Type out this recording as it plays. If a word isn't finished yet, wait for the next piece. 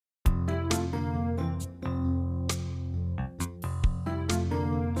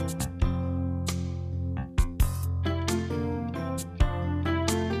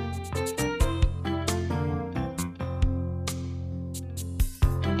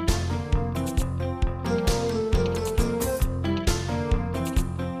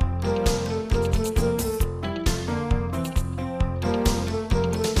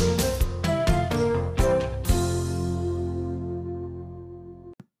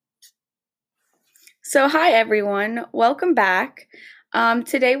So, hi everyone, welcome back.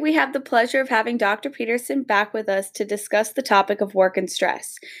 Today we have the pleasure of having Dr. Peterson back with us to discuss the topic of work and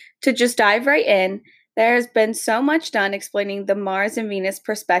stress. To just dive right in, there has been so much done explaining the Mars and Venus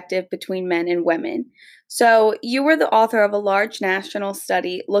perspective between men and women. So, you were the author of a large national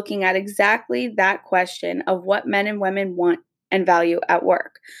study looking at exactly that question of what men and women want and value at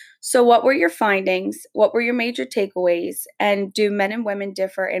work. So, what were your findings? What were your major takeaways? And do men and women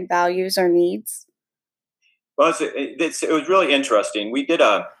differ in values or needs? Well, it was really interesting. We did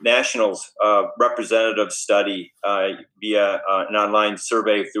a nationals representative study via an online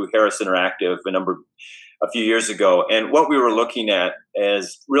survey through Harris Interactive a few years ago, and what we were looking at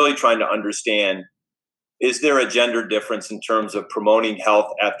is really trying to understand: is there a gender difference in terms of promoting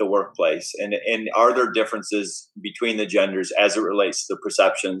health at the workplace, and are there differences between the genders as it relates to the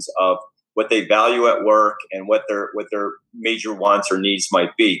perceptions of what they value at work and what their major wants or needs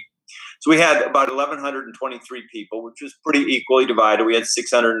might be? So we had about 1,123 people, which was pretty equally divided. We had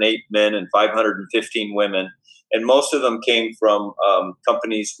 608 men and 515 women, and most of them came from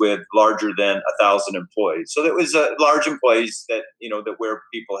companies with larger than 1,000 employees. So that was large employees that where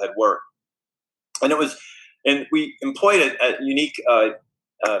people had worked, and we employed a unique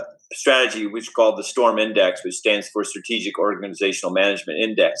strategy which is called the STORM Index, which stands for Strategic Organizational Management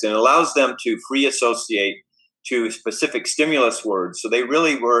Index, and it allows them to free associate to specific stimulus words. So they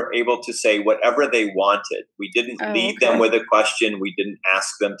really were able to say whatever they wanted. We didn't Oh, lead them okay. with a question. We didn't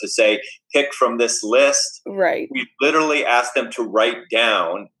ask them to say, pick from this list. Right. We literally asked them to write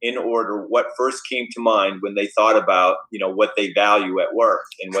down in order what first came to mind when they thought about, what they value at work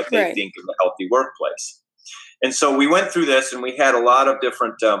and what they Right. think of a healthy workplace. And so we went through this, and we had a lot of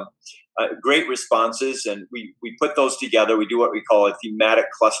different great responses, and we put those together. We do what we call a thematic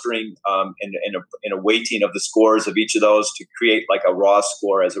clustering, and a weighting of the scores of each of those to create like a raw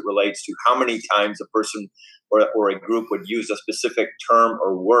score as it relates to how many times a person or a group would use a specific term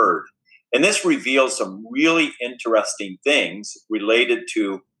or word. And this reveals some really interesting things related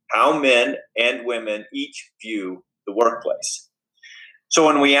to how men and women each view the workplace. So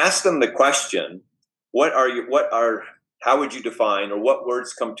when we ask them the question, how would you define, or what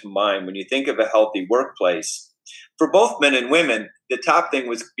words come to mind when you think of a healthy workplace? For both men and women, the top thing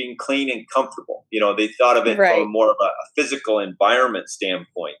was being clean and comfortable. They thought of it from Right. more of a physical environment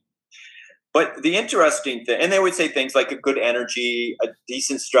standpoint. But the interesting thing, and they would say things like a good energy, a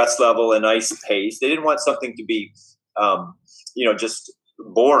decent stress level, a nice pace. They didn't want something to be, just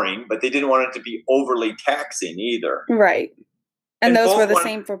boring, but they didn't want it to be overly taxing either. Right. And And those were both the want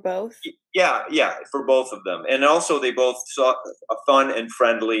same for both? yeah, for both of them. And also, they both saw a fun and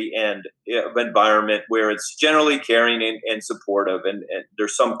friendly and environment where it's generally caring and supportive, and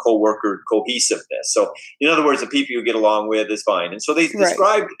there's some coworker cohesiveness. So, in other words, the people you get along with is fine. And so they Right.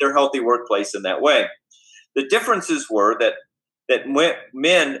 described their healthy workplace in that way. The differences were that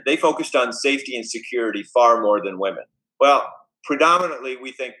men, they focused on safety and security far more than women. Well, predominantly,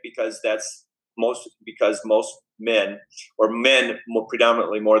 we think because most men, or men more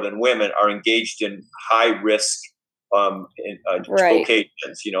predominantly more than women, are engaged in high risk Right.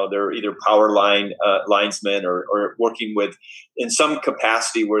 vocations. They're either power linesmen, or working with in some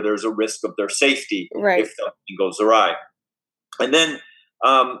capacity where there's a risk of their safety if Right. something goes awry. And then,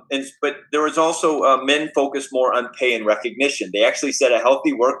 but there was also men focused more on pay and recognition. They actually said a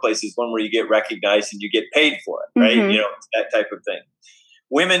healthy workplace is one where you get recognized and you get paid for it, right? Mhm. That type of thing.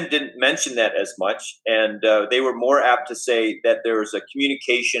 Women didn't mention that as much, and they were more apt to say that there's a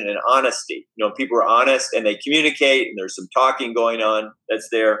communication and honesty. People are honest and they communicate, and there's some talking going on that's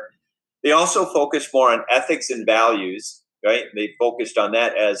there. They also focus more on ethics and values, right? They focused on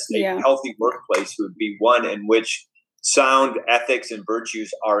that as a Yeah. healthy workplace would be one in which sound ethics and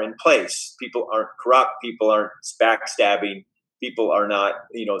virtues are in place. People aren't corrupt, people aren't backstabbing, people are not,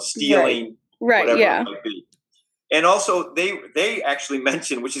 Right. stealing, Right. whatever it Yeah. might be. And also, they actually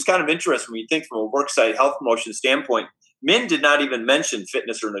mentioned, which is kind of interesting when you think from a worksite health promotion standpoint, men did not even mention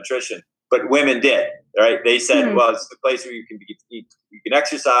fitness or nutrition, but women did. Right? They said, Hmm. well, it's the place where you can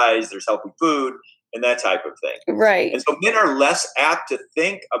exercise, there's healthy food, and that type of thing. Right. And so men are less apt to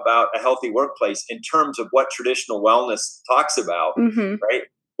think about a healthy workplace in terms of what traditional wellness talks about, Mhm. right?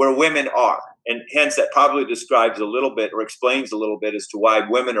 Where women are. And hence, that probably describes a little bit, or explains a little bit, as to why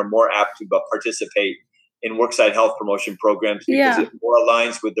women are more apt to participate in worksite health promotion programs, because Yeah. it more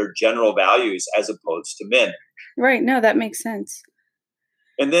aligns with their general values as opposed to men. Right. No, that makes sense.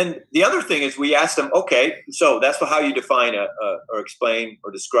 And then the other thing is, we asked them, okay, so that's how you define or explain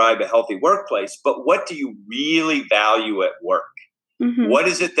or describe a healthy workplace, but what do you really value at work? Mhm. What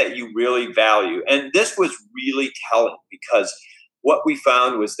is it that you really value? And this was really telling, because what we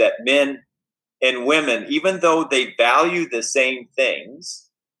found was that men and women, even though they value the same things,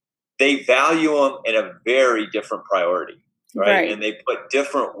 they value them in a very different priority, right? And they put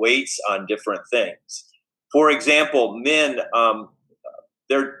different weights on different things. For example, men,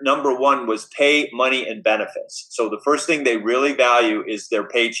 their number one was pay, money, and benefits. So the first thing they really value is their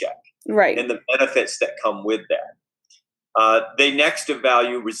paycheck, right, and the benefits that come with that. They next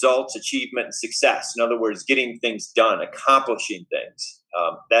value results, achievement, and success. In other words, getting things done, accomplishing things.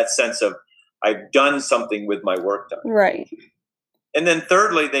 That sense of I've done something with my work done. Right. And then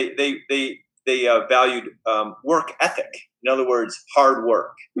thirdly, they valued work ethic. In other words, hard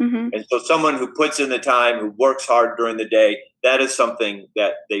work. Mm-hmm. And so someone who puts in the time, who works hard during the day, that is something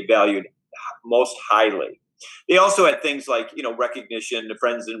that they valued most highly. They also had things like, recognition,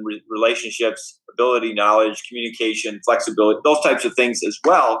 friends and relationships, ability, knowledge, communication, flexibility, those types of things as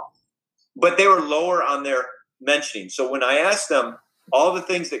well. But they were lower on their mentioning. So when I asked them all the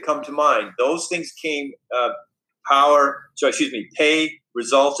things that come to mind, those things came pay,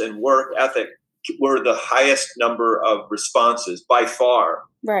 results, and work ethic were the highest number of responses by far.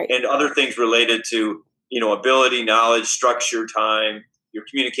 Right. And other things related to, ability, knowledge, structure, time, your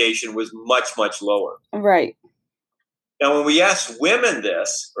communication was much, much lower. Right. Now, when we asked women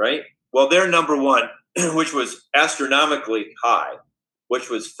this, right, well, their number one, which was astronomically high, which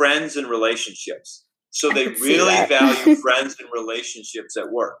was friends and relationships. So they really value friends and relationships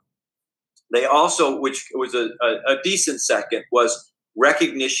at work. They also, which was a decent second, was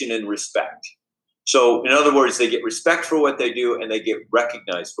recognition and respect. So in other words, they get respect for what they do and they get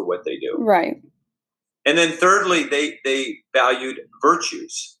recognized for what they do. Right. And then thirdly, they valued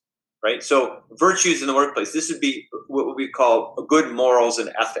virtues, right? So virtues in the workplace, this would be what we call good morals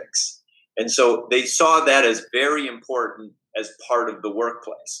and ethics. And so they saw that as very important as part of the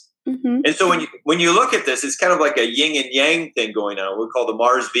workplace. Mm-hmm. And so when you look at this, it's kind of like a yin and yang thing going on. We call the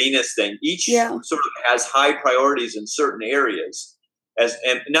Mars-Venus thing. Each sort of has high priorities in certain areas.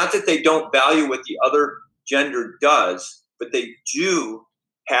 And not that they don't value what the other gender does, but they do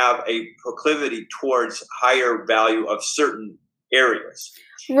have a proclivity towards higher value of certain areas.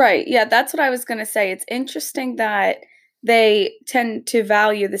 Right. Yeah, that's what I was going to say. It's interesting that they tend to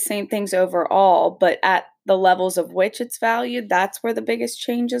value the same things overall, but at the levels of which it's valued, that's where the biggest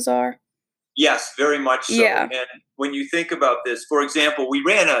changes are. Yes, very much so. Yeah. And when you think about this, for example, we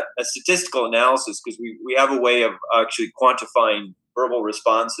ran a statistical analysis because we have a way of actually quantifying verbal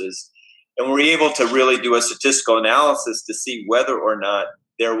responses. And we're able to really do a statistical analysis to see whether or not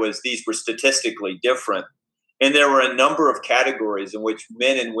these were statistically different. And there were a number of categories in which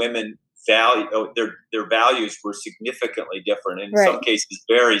men and women their values were significantly different, in some cases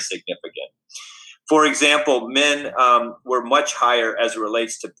very significant. For example, men were much higher as it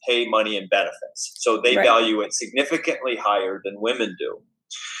relates to pay, money, and benefits. So they value it significantly higher than women do.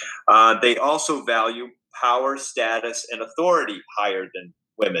 They also value power, status, and authority higher than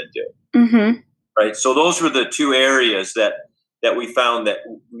women do. Mm-hmm. Right. So those were the two areas that we found that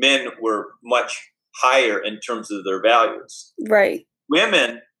men were much higher in terms of their values. Right.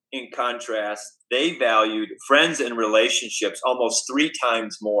 Women, in contrast, they valued friends and relationships almost 3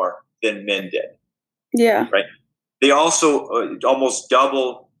 times more than men did. Yeah. Right. They also almost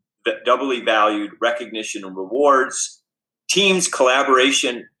doubly valued recognition and rewards. Teams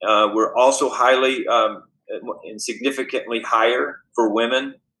collaboration were also highly and significantly higher for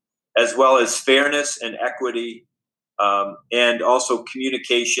women, as well as fairness and equity, and also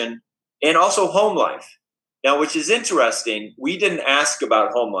communication, and also home life. Now, which is interesting, we didn't ask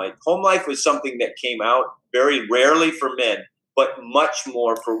about home life. Home life was something that came out very rarely for men, but much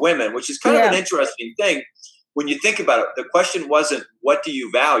more for women, which is kind of an interesting thing. When you think about it, the question wasn't, what do you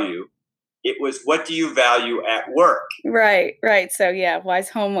value? It was, what do you value at work? Right. So, why is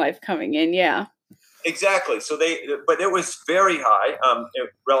home life coming in? Yeah. Exactly. So but it was very high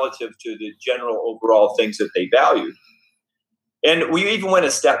relative to the general overall things that they valued. And we even went a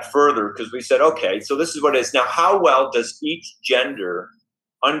step further because we said, okay, so this is what it is. Now, how well does each gender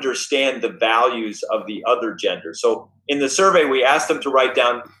understand the values of the other gender? So in the survey, we asked them to write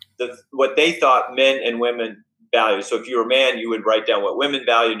down what they thought men and women value. So if you were a man, you would write down what women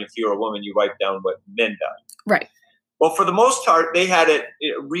value. And if you were a woman, you write down what men value. Right. Well, for the most part, they had it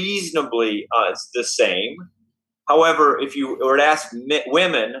reasonably the same. However, if you were to ask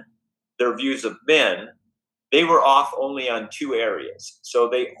women their views of men, they were off only on 2 areas. So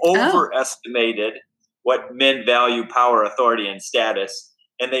they overestimated what men value: power, authority, and status.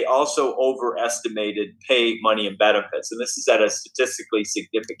 And they also overestimated pay, money, and benefits. And this is at a statistically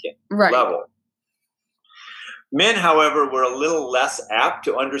significant level. Men, however, were a little less apt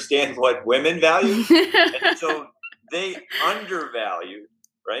to understand what women value. And so they undervalued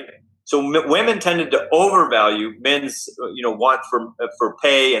right? So women tended to overvalue men's, want for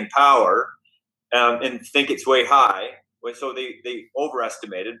pay and power, and think it's way high. So they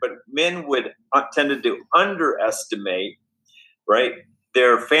overestimated, but men would tended to underestimate, right?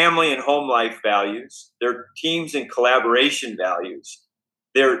 Their family and home life values, their teams and collaboration values,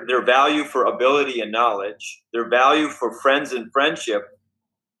 their value for ability and knowledge, their value for friends and friendship,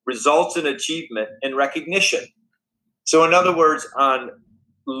 results in achievement and recognition. So, in other words, on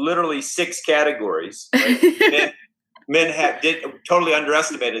literally 6 categories, right, men did totally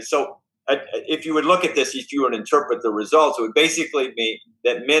underestimated. So, if you would look at this, if you would interpret the results, it would basically mean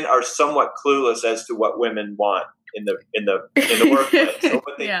that men are somewhat clueless as to what women want in the workplace, or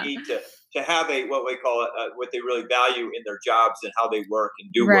what they need to have what we call what they really value in their jobs and how they work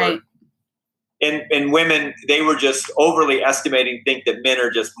and do work. And women, they were just overly estimating, think that men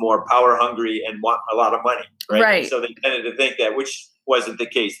are just more power hungry and want a lot of money, right? So they tended to think that, which wasn't the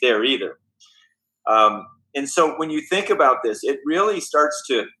case there either. And so when you think about this, it really starts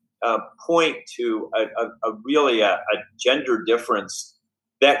to point to a gender difference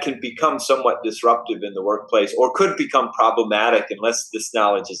that can become somewhat disruptive in the workplace, or could become problematic unless this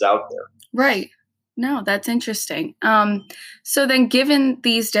knowledge is out there. Right. No, that's interesting. So then, given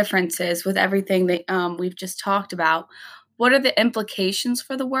these differences with everything that we've just talked about, what are the implications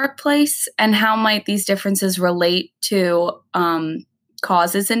for the workplace, and how might these differences relate to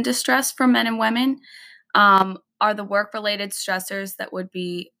causes in distress for men and women? Are the work-related stressors that would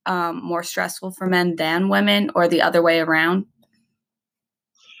be more stressful for men than women, or the other way around?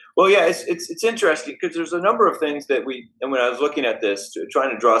 Well, yeah, it's interesting because there's a number of things that and when I was looking at this, trying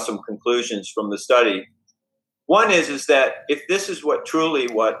to draw some conclusions from the study. One is that if this is what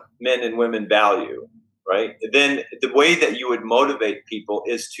men and women value, right, then the way that you would motivate people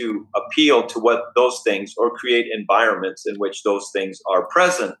is to appeal to what those things, or create environments in which those things are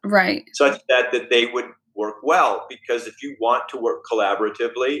present, right, such that they would work well. Because if you want to work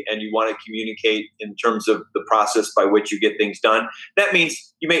collaboratively and you want to communicate in terms of the process by which you get things done, that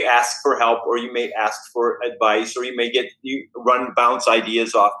means you may ask for help, or you may ask for advice, or you may bounce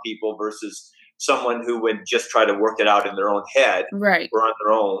ideas off people versus someone who would just try to work it out in their own head, right, or on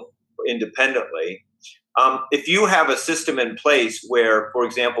their own independently. If you have a system in place where, for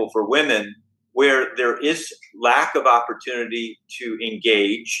example, for women, where there is lack of opportunity to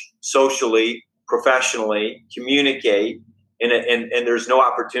engage socially, professionally, communicate, and there's no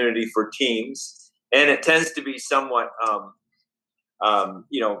opportunity for teams, and it tends to be somewhat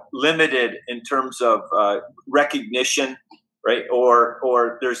limited in terms of recognition, right?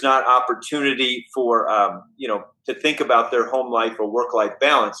 Or there's not opportunity for to think about their home life or work life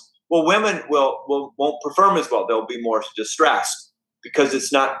balance. Well, women won't perform as well. They'll be more distressed because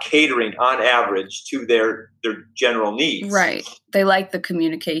it's not catering on average to their general needs. Right. They like the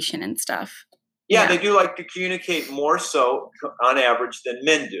communication and stuff. Yeah, they do like to communicate more so on average than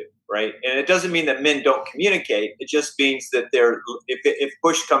men do, right? And it doesn't mean that men don't communicate. It just means that if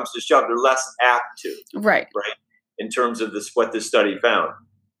push comes to shove, they're less apt to. Right. Right. In terms of what this study found.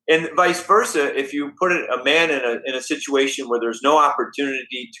 And vice versa, if you put a man in a situation where there's no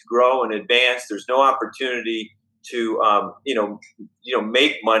opportunity to grow and advance, there's no opportunity to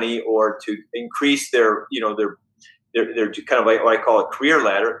make money, or to increase their kind of like what I call a career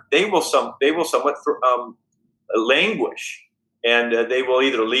ladder, they will somewhat languish, and they will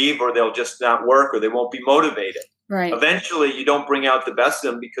either leave, or they'll just not work, or they won't be motivated. Right. Eventually, you don't bring out the best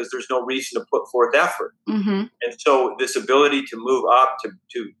of them because there's no reason to put forth effort. Mm-hmm. And so, this ability to move up,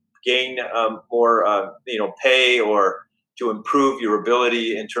 to gain more, pay, or to improve your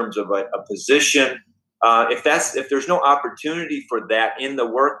ability in terms of a position, if there's no opportunity for that in the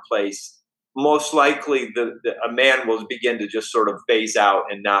workplace, most likely a man will begin to just sort of phase out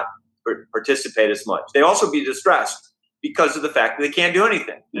and not participate as much. They also be distressed because of the fact that they can't do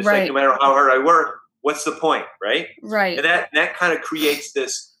anything. It's like, no matter how hard I work, what's the point, right? Right. And that kind of creates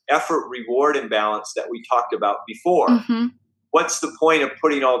this effort reward imbalance that we talked about before. Mm-hmm. What's the point of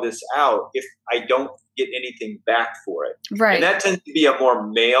putting all this out if I don't get anything back for it? Right. And that tends to be a more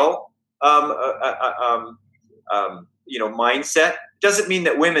male mindset. Doesn't mean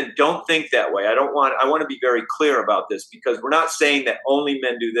that women don't think that way. I want to be very clear about this, because we're not saying that only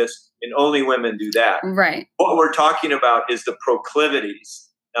men do this and only women do that. Right. What we're talking about is the proclivities,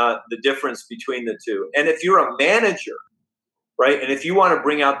 the difference between the two. And if you're a manager, right, and if you want to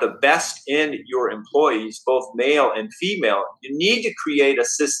bring out the best in your employees, both male and female, you need to create a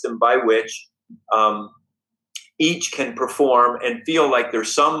system by which each can perform and feel like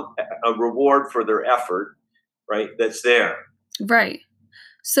there's a reward for their effort, right, that's there. Right.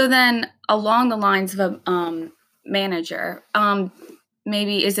 So then, along the lines of a manager,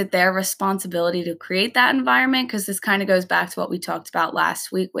 maybe is it their responsibility to create that environment? Because this kind of goes back to what we talked about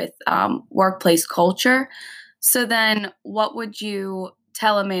last week with workplace culture. So then what would you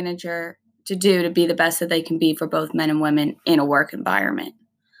tell a manager to do to be the best that they can be for both men and women in a work environment?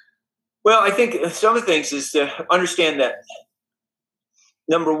 Well, I think some of the things is to understand that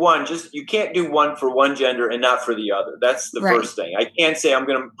number one, just you can't do one for one gender and not for the other. That's the first thing. I can't say I'm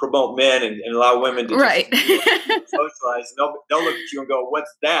going to promote men and allow women to just socialize. They'll look at you and go,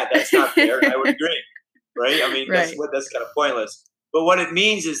 "What's that? That's not fair." And I would agree, right? I mean, that's kind of pointless. But what it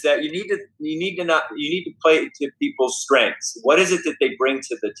means is that you need to play to people's strengths. What is it that they bring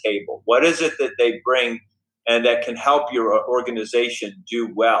to the table? What is it that they bring and that can help your organization do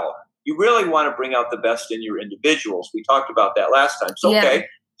well? You really want to bring out the best in your individuals. We talked about that last time. So, okay,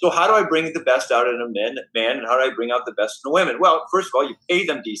 so how do I bring the best out in a man, and how do I bring out the best in a woman? Well, first of all, you pay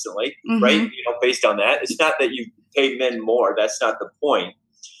them decently, right? Based on that. It's not that you pay men more. That's not the point.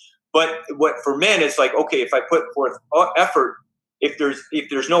 But what for men, it's like, okay, if I put forth effort, if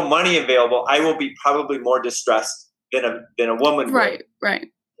there's no money available, I will be probably more distressed than a woman. Right.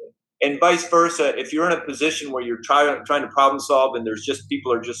 And vice versa, if you're in a position where you're trying to problem solve and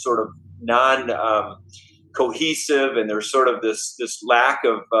people are just sort of cohesive and there's sort of this lack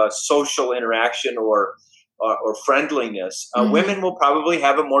of social interaction or friendliness, women will probably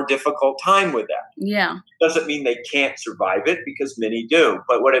have a more difficult time with that. Yeah. Doesn't mean they can't survive it, because many do.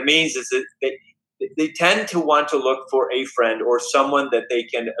 But what it means is that they tend to want to look for a friend or someone that they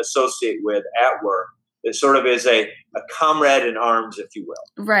can associate with at work. It sort of is a comrade in arms, if you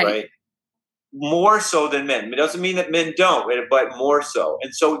will. Right. More so than men. It doesn't mean that men don't, but more so.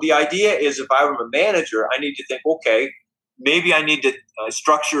 And so the idea is, if I were a manager, I need to think, okay, maybe I need to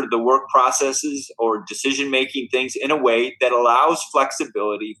structure the work processes or decision-making things in a way that allows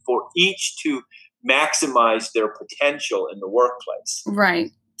flexibility for each to maximize their potential in the workplace. Right.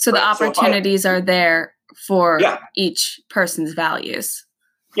 So the opportunities are there for each person's values.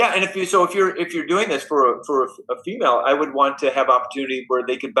 Yeah, and if you're doing this for a female, I would want to have opportunity where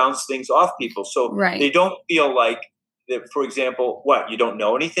they could bounce things off people, so they don't feel like that. For example, you don't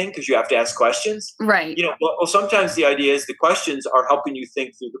know anything because you have to ask questions, right? Well, sometimes the idea is the questions are helping you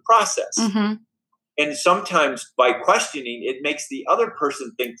think through the process, and sometimes by questioning, it makes the other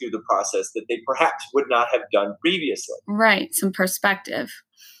person think through the process that they perhaps would not have done previously. Right, some perspective.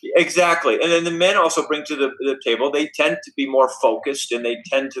 Exactly. And then the men also bring to the table, they tend to be more focused and they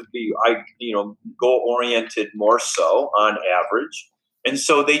tend to be, goal-oriented more so on average. And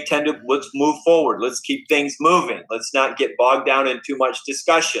so they tend to, let's move forward. Let's keep things moving. Let's not get bogged down in too much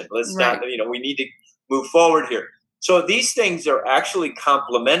discussion. Let's not, we need to move forward here. So these things are actually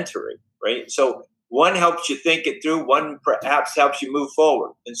complementary, right? So one helps you think it through, one perhaps helps you move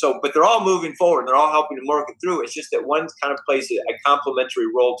forward. And so, but they're all moving forward. They're all helping to work it through. It's just that one kind of plays a complementary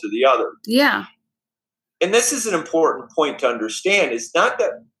role to the other. Yeah. And this is an important point to understand. It's not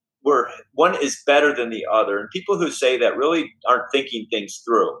that one is better than the other. And people who say that really aren't thinking things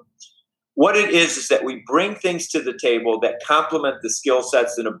through. What it is that we bring things to the table that complement the skill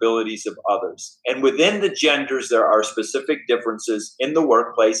sets and abilities of others. And within the genders, there are specific differences in the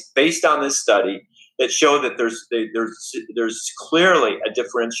workplace based on this study that show that there's clearly a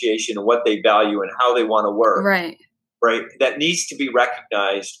differentiation in what they value and how they want to work. Right. That needs to be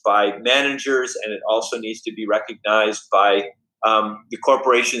recognized by managers, and it also needs to be recognized by the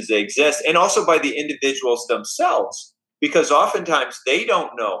corporations that exist, and also by the individuals themselves, because oftentimes they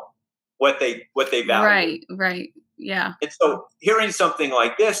don't know what they value. Right. Yeah. And so hearing something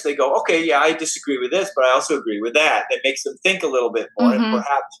like this, they go, okay, yeah, I disagree with this, but I also agree with that. That makes them think a little bit more, and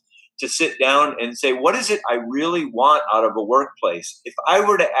perhaps to sit down and say, what is it I really want out of a workplace? If I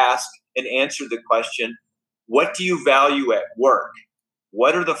were to ask and answer the question, what do you value at work?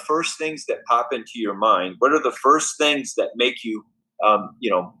 What are the first things that pop into your mind? What are the first things that make you,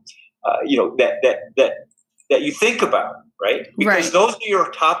 that you think about, right? Because those are your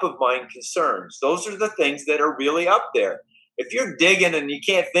top of mind concerns. Those are the things that are really up there. If you're digging and you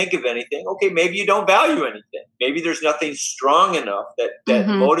can't think of anything, okay, maybe you don't value anything. Maybe there's nothing strong enough that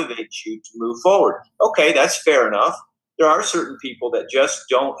motivates you to move forward. Okay, that's fair enough. There are certain people that just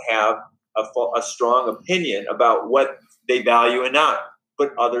don't have a strong opinion about what they value and not,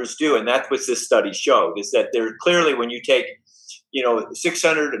 but others do. And that's what this study showed, is that there clearly, when you take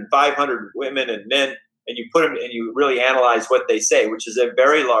 600 and 500 women and men, and you put them and you really analyze what they say, which is a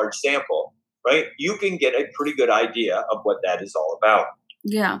very large sample, right? You can get a pretty good idea of what that is all about.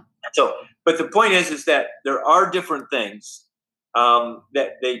 Yeah. So, but the point is that there are different things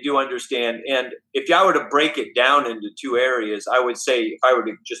that they do understand. And if I were to break it down into two areas, I would say, if I were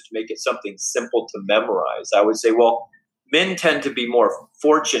to just make it something simple to memorize, I would say, well, men tend to be more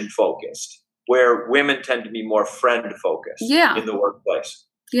fortune focused, where women tend to be more friend focused in the workplace.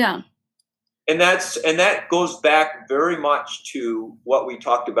 Yeah. And that goes back very much to what we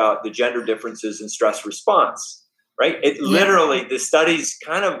talked about, the gender differences in stress response, right? Literally, the studies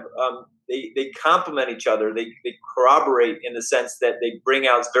kind of they complement each other. They corroborate in the sense that they bring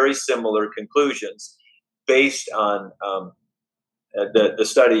out very similar conclusions based on the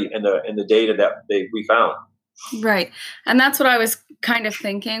study and the data that we found. Right. And that's what I was kind of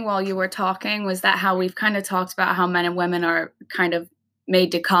thinking while you were talking, was that how we've kind of talked about how men and women are kind of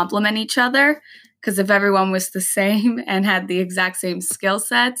made to complement each other. Because if everyone was the same and had the exact same skill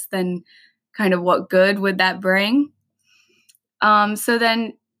sets, then kind of what good would that bring? So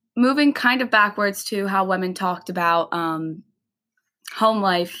then moving kind of backwards to how women talked about home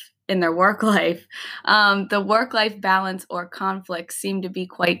life in their work life, the work-life balance or conflicts seem to be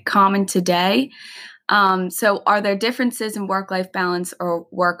quite common today. So are there differences in work-life balance or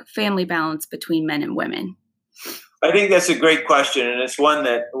work-family balance between men and women? I think that's a great question, and it's one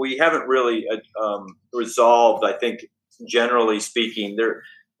that we haven't really resolved. I think, generally speaking,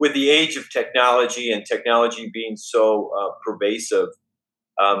 with the age of technology and technology being so pervasive,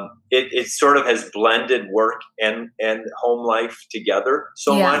 it sort of has blended work and home life together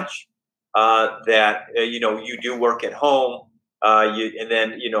so much that you do work at home, and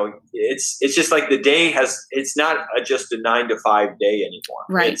then it's just like the day it's not just a 9 to 5 day anymore.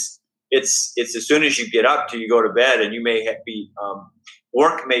 Right. It's as soon as you get up till you go to bed, and you may be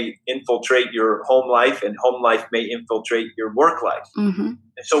work may infiltrate your home life, and home life may infiltrate your work life. Mm-hmm.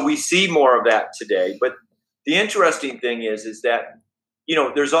 And so we see more of that today. But the interesting thing is that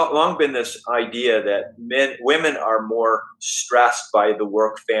there's long been this idea that women are more stressed by the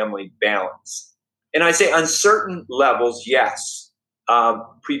work-family balance, and I say on certain levels, yes,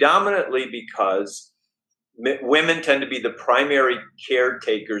 predominantly because women tend to be the primary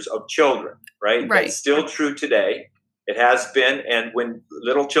caretakers of children, right? That's still true today. It has been. And when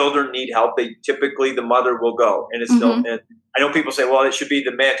little children need help, the mother will go. And it's still, and I know people say, well, it should be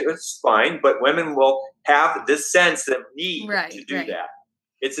the man. It's fine. But women will have this sense of need to do that.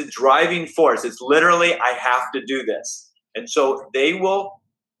 It's a driving force. It's literally, I have to do this. And so they will,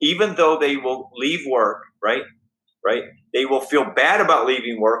 even though they will leave work, right? They will feel bad about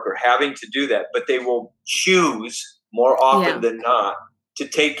leaving work or having to do that, but they will choose more often than not to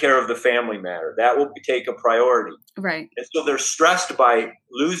take care of the family matter. That will take a priority. Right. And so they're stressed by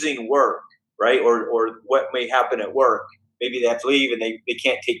losing work, right? Or what may happen at work. Maybe they have to leave and they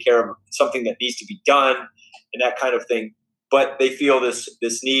can't take care of something that needs to be done and that kind of thing. But they feel this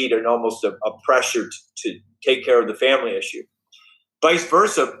need and almost a pressure to take care of the family issue. Vice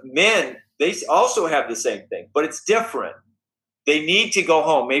versa, men, they also have the same thing, but it's different. They need to go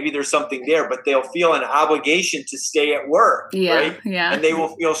home. Maybe there's something there, but they'll feel an obligation to stay at work, right? Yeah. And they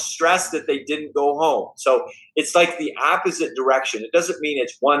will feel stressed that they didn't go home. So it's like the opposite direction. It doesn't mean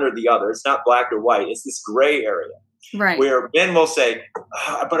it's one or the other. It's not black or white. It's this gray area. Right. Where men will say,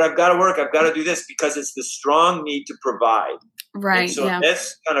 but I've got to work. I've got to do this because it's the strong need to provide. Right. And so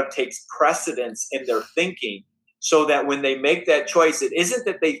this kind of takes precedence in their thinking, so that when they make that choice, it isn't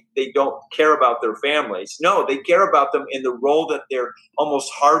that they don't care about their families. No, they care about them in the role that they're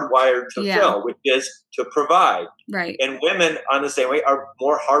almost hardwired to fill, which is to provide. Right. And women, on the same way, are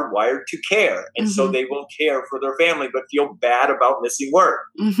more hardwired to care. And so they will care for their family, but feel bad about missing work.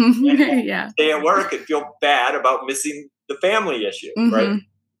 Stay at work and feel bad about missing the family issue, right?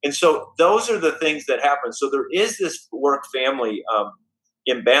 And so those are the things that happen. So there is this work-family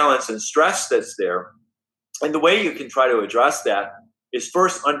imbalance and stress that's there. And the way you can try to address that is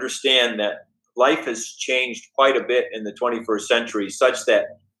first understand that life has changed quite a bit in the 21st century, such that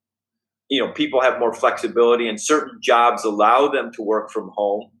people have more flexibility, and certain jobs allow them to work from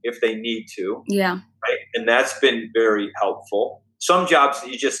home if they need to. Yeah. Right? And that's been very helpful. Some jobs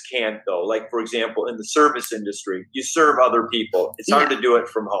you just can't, though. Like, for example, in the service industry, you serve other people. It's hard to do it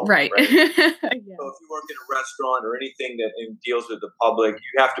from home. Right. So if you work in a restaurant or anything that deals with the public,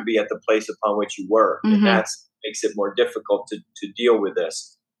 you have to be at the place upon which you work. And that makes it more difficult to deal with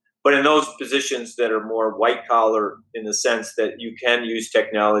this. But in those positions that are more white collar, in the sense that you can use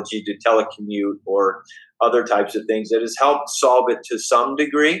technology to telecommute or other types of things, that has helped solve it to some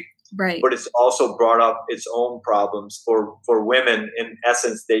degree. Right. But it's also brought up its own problems for women. In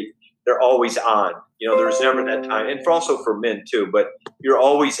essence, they're always on. There's never that time, and also for men too. But you're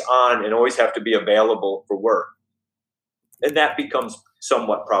always on and always have to be available for work, and that becomes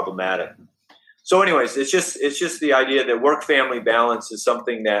somewhat problematic. So, anyways, it's just the idea that work-family balance is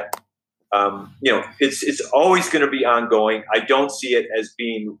something that it's always going to be ongoing. I don't see it as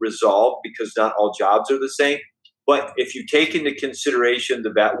being resolved because not all jobs are the same. But if you take into consideration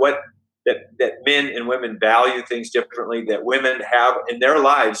that men and women value things differently, that women have in their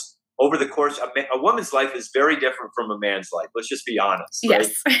lives over the course of a woman's life is very different from a man's life. Let's just be honest,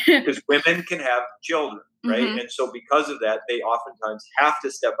 right? Yes. Because women can have children, right? Mm-hmm. And so because of that, they oftentimes have to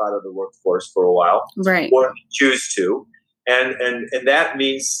step out of the workforce for a while, Right. or choose to. And that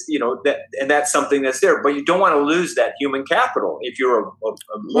means, that's something that's there, but you don't want to lose that human capital if you're a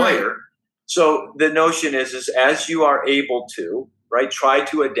employer. Right. So the notion is as you are able to, right, try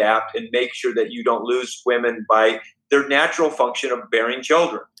to adapt and make sure that you don't lose women by their natural function of bearing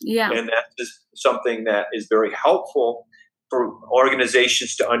children. Yeah. And that is something that is very helpful for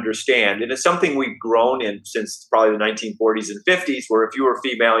organizations to understand. And it's something we've grown in since probably the 1940s and 50s, where if you were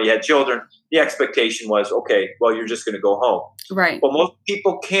female and you had children, the expectation was, okay, well, you're just going to go home. Right. But most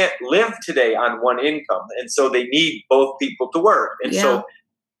people can't live today on one income. And so they need both people to work. And so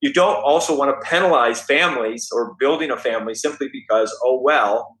you don't also want to penalize families or building a family simply because,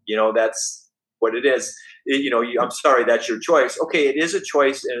 that's what it is. I'm sorry, that's your choice. Okay, it is a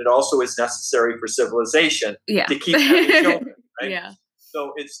choice, and it also is necessary for civilization to keep having children, right? Yeah.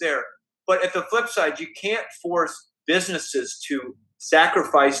 So it's there. But at the flip side, you can't force businesses to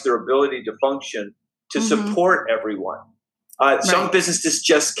sacrifice their ability to function to support everyone. Some businesses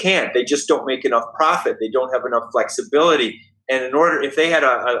just can't. They just don't make enough profit. They don't have enough flexibility. And if they had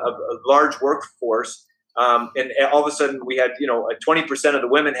a large workforce, and all of a sudden we had, 20% of the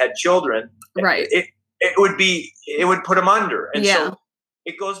women had children, right? It would put them under. And so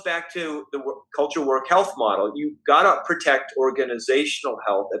it goes back to the culture work health model. You got to protect organizational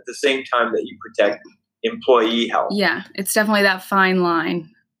health at the same time that you protect employee health. Yeah, it's definitely that fine line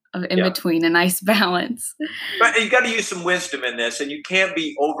in between, a nice balance. But you got to use some wisdom in this, and you can't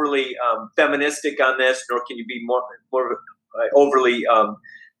be overly feministic on this, nor can you be more overly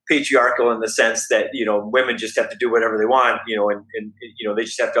patriarchal in the sense that women just have to do whatever they want, and they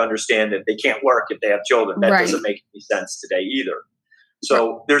just have to understand that they can't work if they have children. That doesn't make any sense today either.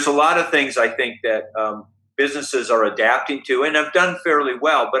 So there's a lot of things I think that businesses are adapting to and have done fairly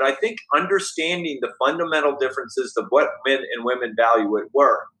well. But I think understanding the fundamental differences of what men and women value at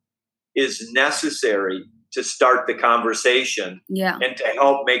work is necessary to start the conversation and to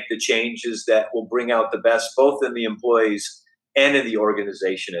help make the changes that will bring out the best both in the employees and in the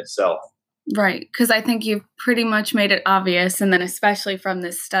organization itself. Right. Because I think you've pretty much made it obvious, and then especially from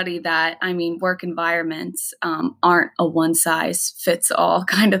this study, that, work environments aren't a one-size-fits-all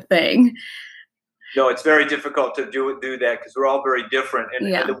kind of thing. No, it's very difficult to do that because we're all very different. And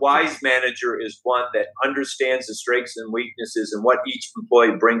the wise manager is one that understands the strengths and weaknesses and what each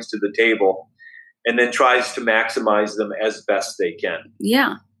employee brings to the table, and then tries to maximize them as best they can.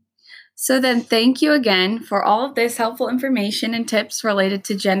 Yeah. So then thank you again for all of this helpful information and tips related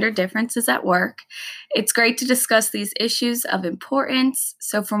to gender differences at work. It's great to discuss these issues of importance.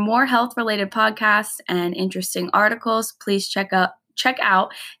 So for more health-related podcasts and interesting articles, please check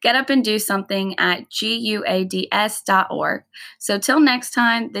out Get Up and Do Something at guads.org. So till next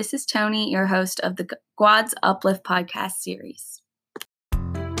time, this is Tony, your host of the GWADS Uplift podcast series.